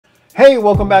Hey,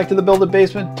 welcome back to the Build It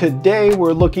Basement. Today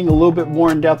we're looking a little bit more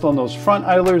in depth on those front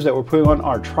idlers that we're putting on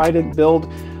our Trident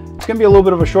build. It's going to be a little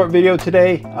bit of a short video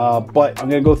today, but I'm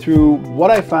going to go through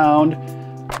what I found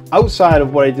outside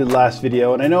of what I did last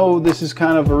video. And I know this is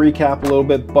kind of a recap a little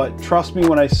bit, but trust me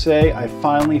when I say I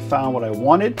finally found what I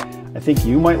wanted. I think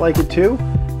you might like it too.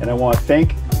 And I want to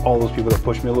thank all those people that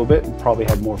pushed me a little bit and probably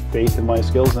had more faith in my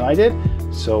skills than I did.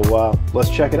 So let's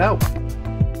check it out.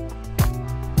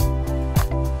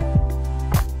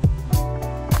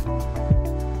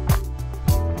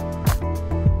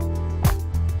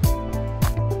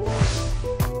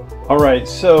 All right,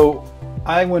 so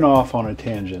I went off on a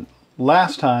tangent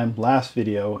last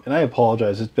video, and I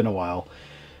apologize, it's been a while,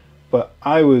 but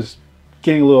I was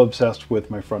getting a little obsessed with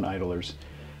my front idlers.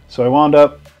 So I wound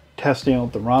up testing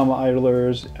out the Rama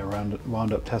idlers, I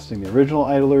wound up testing the original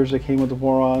idlers that came with the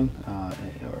Voron,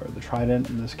 or the Trident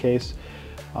in this case,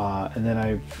 and then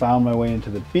I found my way into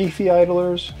the Beefy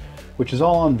idlers, which is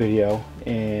all on video,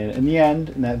 and in the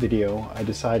end, in that video, I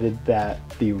decided that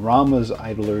the Rama's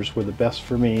idlers were the best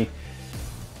for me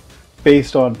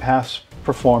based on past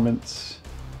performance,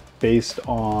 based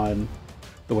on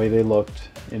the way they looked,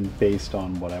 and based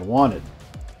on what I wanted.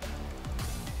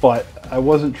 But I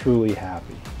wasn't truly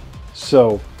happy.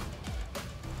 So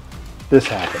this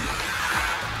happened.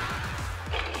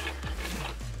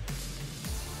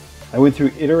 I went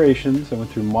through iterations, I went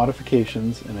through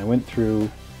modifications, and I went through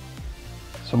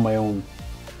some of my own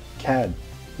CAD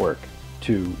work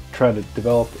to try to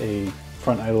develop a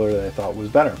front idler that I thought was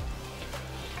better.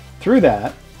 Through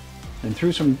that, and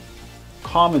through some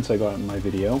comments I got in my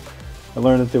video, I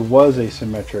learned that there was a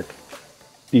Symmetric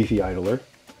Beefy idler,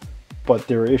 but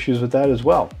there are issues with that as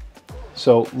well.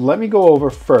 So let me go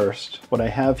over first what I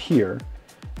have here,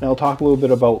 and I'll talk a little bit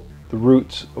about the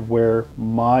roots of where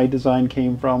my design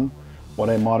came from, what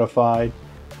I modified,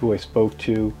 who I spoke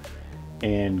to,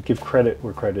 and give credit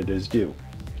where credit is due.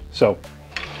 So,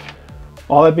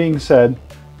 all that being said,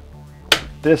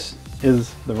 this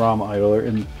is the Rama idler,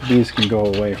 and these can go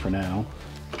away for now.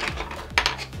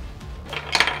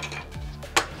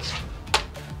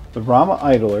 The Rama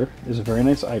idler is a very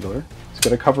nice idler. It's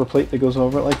got a cover plate that goes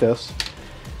over it like this.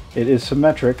 It is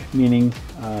symmetric, meaning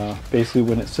basically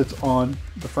when it sits on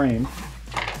the frame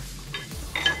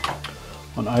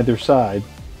on either side,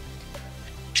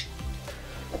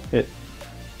 it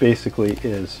basically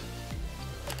is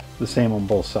the same on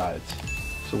both sides.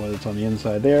 So whether it's on the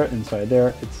inside there, it's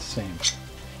the same.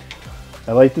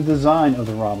 I like the design of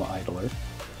the Rama idler.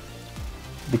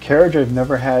 The carriage I've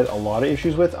never had a lot of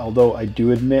issues with, although I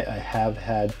do admit I have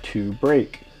had to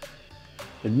break.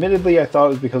 Admittedly, I thought it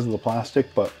was because of the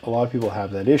plastic, but a lot of people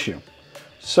have that issue.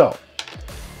 So,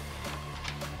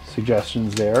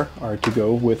 suggestions there are to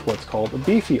go with what's called a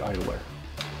Beefy idler.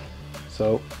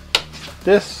 So,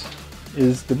 this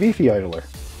is the Beefy idler,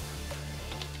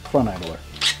 front idler.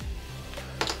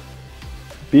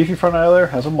 Beefy front idler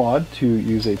has a mod to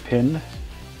use a pin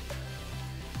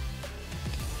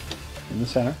in the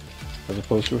center as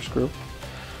opposed to a screw.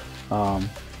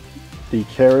 The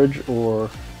carriage or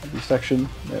the section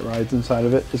that rides inside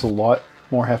of it is a lot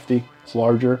more hefty. It's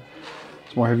larger,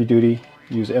 it's more heavy duty.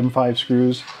 You use M5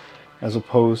 screws as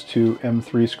opposed to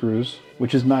M3 screws,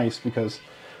 which is nice because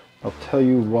I'll tell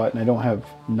you what, and I don't have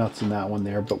nuts in that one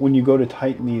there, but when you go to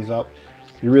tighten these up,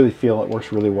 you really feel it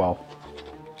works really well.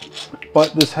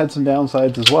 But this had some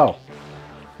downsides as well.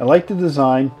 I like the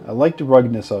design, I like the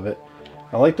ruggedness of it,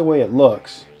 I like the way it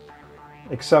looks,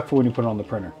 except for when you put it on the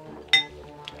printer.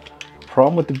 The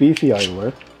problem with the Beefy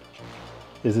idler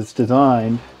is it's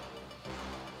designed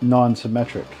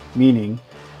non-symmetric, meaning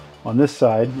on this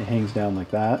side it hangs down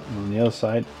like that, and on the other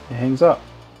side it hangs up.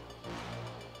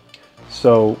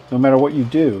 So no matter what you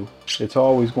do, it's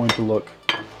always going to look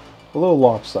a little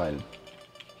lopsided.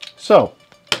 So,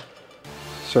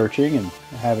 searching and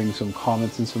having some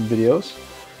comments in some videos,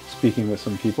 speaking with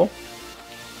some people,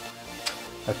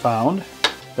 I found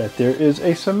that there is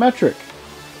a Symmetric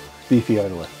Beefy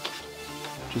idler,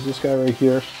 which is this guy right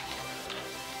here.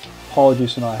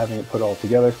 Apologies for not having it put all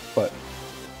together, but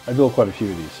I built quite a few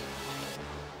of these.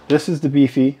 This is the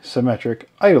Beefy Symmetric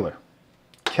idler.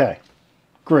 Okay,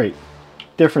 great.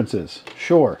 Differences,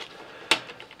 sure.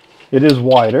 It is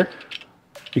wider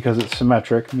because it's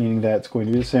symmetric, meaning that it's going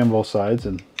to be the same on both sides,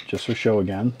 and just for show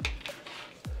again,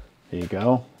 there you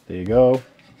go, there you go.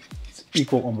 It's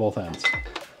equal on both ends.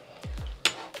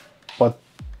 But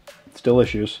still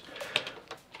issues.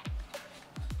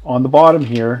 On the bottom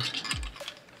here,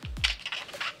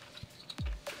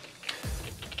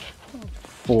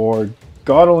 for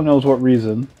God only knows what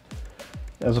reason,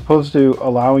 as opposed to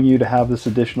allowing you to have this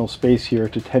additional space here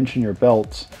to tension your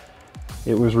belts,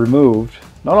 it was removed.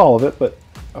 Not all of it, but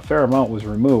a fair amount was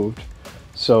removed.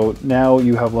 So now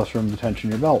you have less room to tension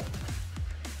your belt.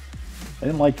 I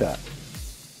didn't like that,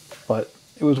 but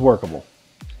it was workable.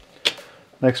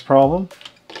 Next problem.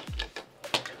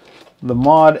 The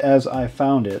mod as I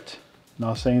found it,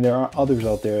 not saying there aren't others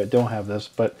out there that don't have this,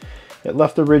 but it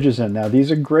left the ridges in. Now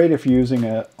these are great if you're using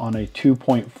it on a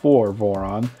 2.4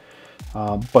 Voron,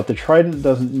 but the Trident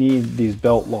doesn't need these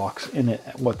belt locks in it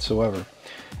whatsoever.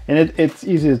 And it's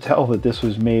easy to tell that this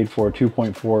was made for a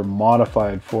 2.4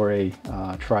 modified for a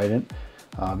Trident,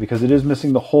 because it is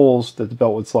missing the holes that the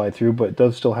belt would slide through, but it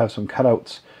does still have some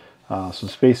cutouts, some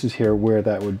spaces here where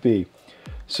that would be.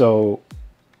 So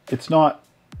it's not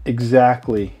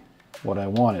exactly what I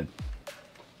wanted.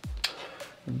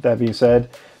 That being said,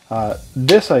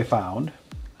 this I found,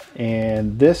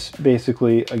 and this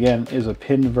basically, again, is a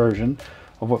pinned version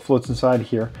of what floats inside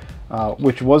here,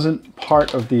 which wasn't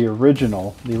part of the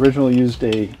original. The original used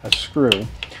a screw,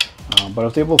 but I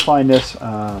was able to find this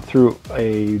through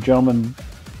a gentleman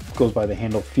who goes by the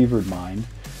handle FeveredMind,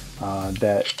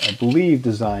 that I believe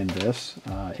designed this,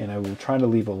 and I will try to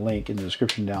leave a link in the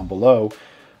description down below,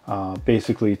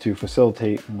 basically to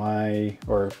facilitate my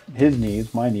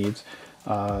needs,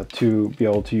 to be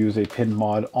able to use a pin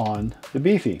mod on the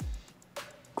Beefy.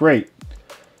 Great.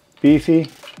 Beefy,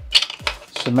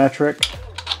 symmetric.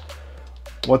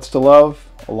 What's to love?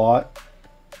 A lot.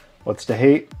 What's to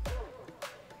hate?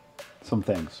 Some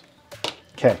things.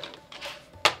 Okay.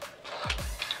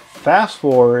 Fast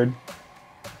forward,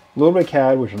 a little bit of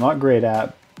CAD, which I'm not great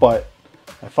at, but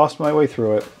I fussed my way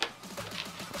through it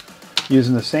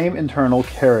using the same internal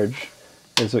carriage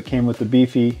as it came with the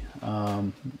Beefy,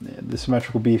 the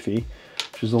Symmetrical Beefy,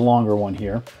 which is the longer one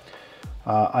here.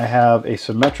 I have a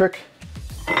Symmetric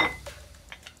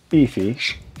Beefy,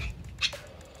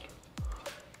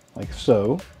 like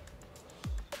so,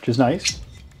 which is nice.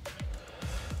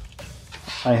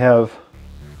 I have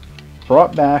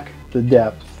brought back the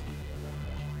depth,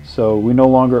 so we no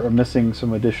longer are missing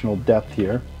some additional depth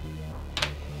here.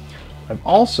 I've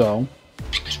also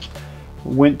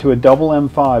went to a double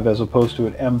M5 as opposed to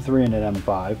an M3 and an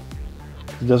M5.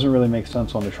 It doesn't really make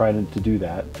sense on the Trident to do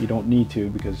that. You don't need to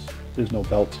because there's no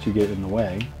belts to get in the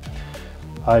way.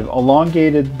 I've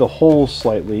elongated the holes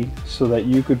slightly so that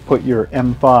you could put your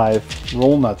M5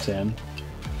 roll nuts in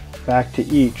back to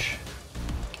each,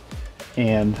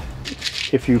 and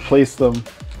if you place them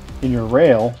in your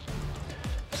rail,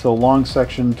 so long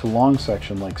section to long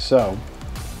section like so,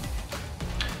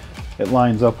 it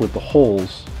lines up with the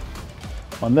holes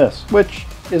on this, which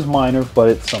is minor, but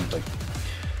it's something.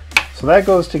 So that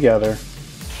goes together,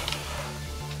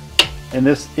 and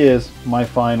this is my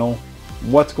final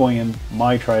what's going in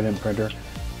my Trident printer,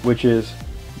 which is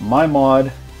my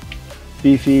mod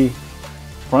Beefy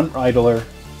front idler.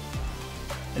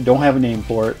 I don't have a name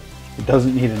for it. It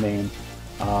doesn't need a name,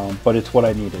 but it's what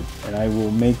I needed, and I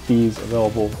will make these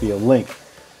available via link.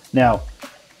 Now,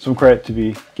 some credit to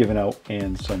be given out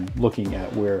and some looking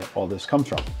at where all this comes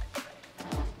from.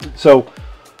 So,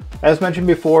 as mentioned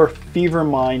before,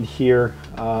 FeveredMind here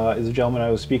is a gentleman I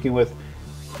was speaking with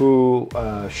who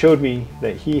showed me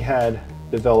that he had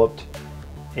developed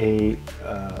a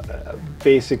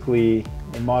basically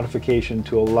a modification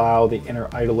to allow the inner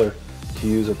idler to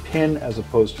use a pin as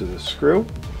opposed to the screw.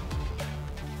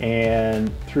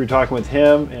 And through talking with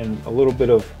him and a little bit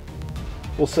of,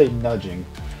 we'll say, nudging,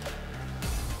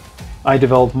 I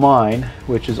developed mine,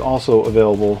 which is also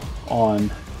available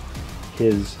on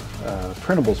his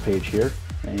Printables page here,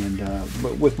 and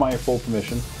with my full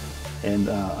permission, and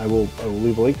I will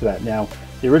leave a link to that. Now,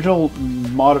 the original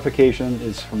modification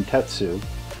is from Tetsu,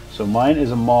 so mine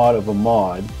is a mod of a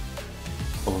mod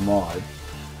of a mod,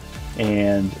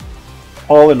 and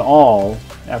all in all,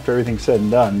 after everything's said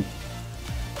and done,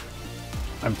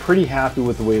 I'm pretty happy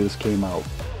with the way this came out.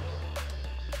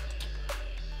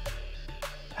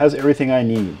 Has everything I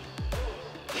need.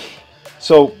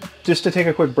 So just to take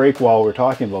a quick break while we're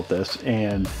talking about this,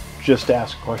 and just to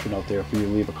ask a question out there for you to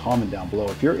leave a comment down below.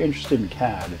 If you're interested in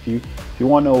CAD, if you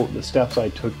want to know the steps I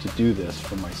took to do this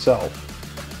for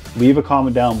myself, leave a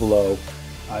comment down below.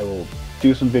 I will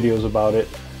do some videos about it,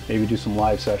 maybe do some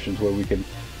live sessions where we can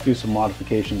do some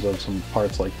modifications of some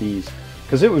parts like these,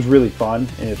 because it was really fun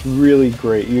and it's really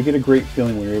great. You get a great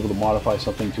feeling when you're able to modify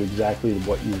something to exactly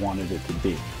what you wanted it to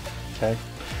be. Okay?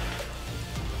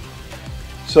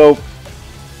 So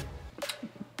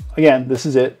again, this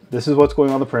is it. This is what's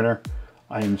going on the printer.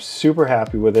 I am super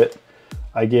happy with it.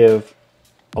 I give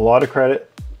a lot of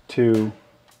credit to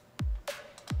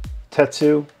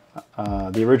Tetsu,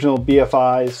 the original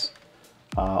BFIs.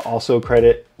 Also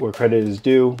credit where credit is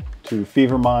due to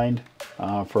FeveredMind,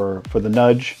 for the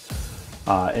nudge,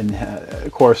 and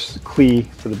of course Clee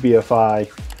for the BFI.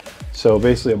 So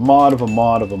basically a mod of a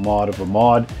mod of a mod of a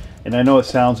mod. And I know it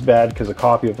sounds bad because a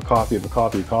copy of a copy of a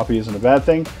copy of a copy isn't a bad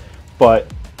thing,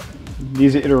 but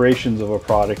these are iterations of a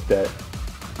product that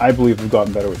I believe have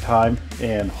gotten better with time,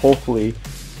 and hopefully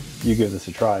you give this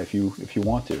a try if you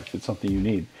want to, if it's something you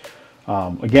need.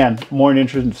 Again, more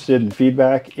interested in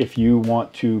feedback. If you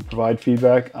want to provide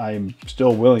feedback, I'm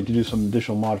still willing to do some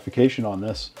additional modification on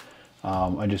this.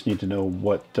 I just need to know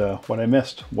what I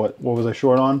missed. What was I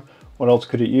short on? What else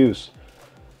could it use?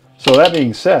 So that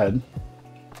being said,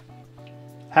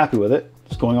 happy with it.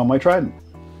 It's going on my Trident.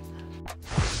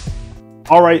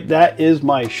 All right, that is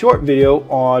my short video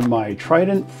on my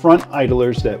Trident front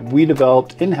idlers that we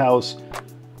developed in-house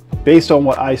based on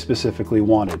what I specifically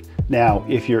wanted. Now,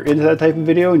 if you're into that type of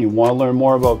video and you want to learn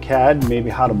more about CAD, maybe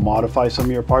how to modify some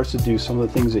of your parts to do some of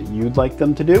the things that you'd like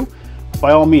them to do,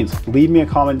 by all means, leave me a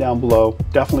comment down below.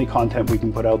 Definitely content we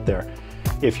can put out there.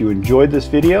 If you enjoyed this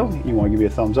video, you want to give me a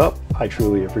thumbs up, I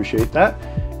truly appreciate that.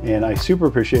 And I super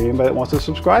appreciate anybody that wants to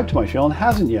subscribe to my channel and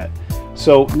hasn't yet.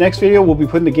 So next video, we'll be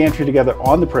putting the gantry together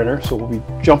on the printer. So we'll be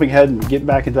jumping ahead and getting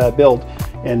back into that build.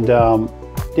 And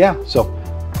yeah, so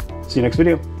see you next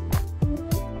video.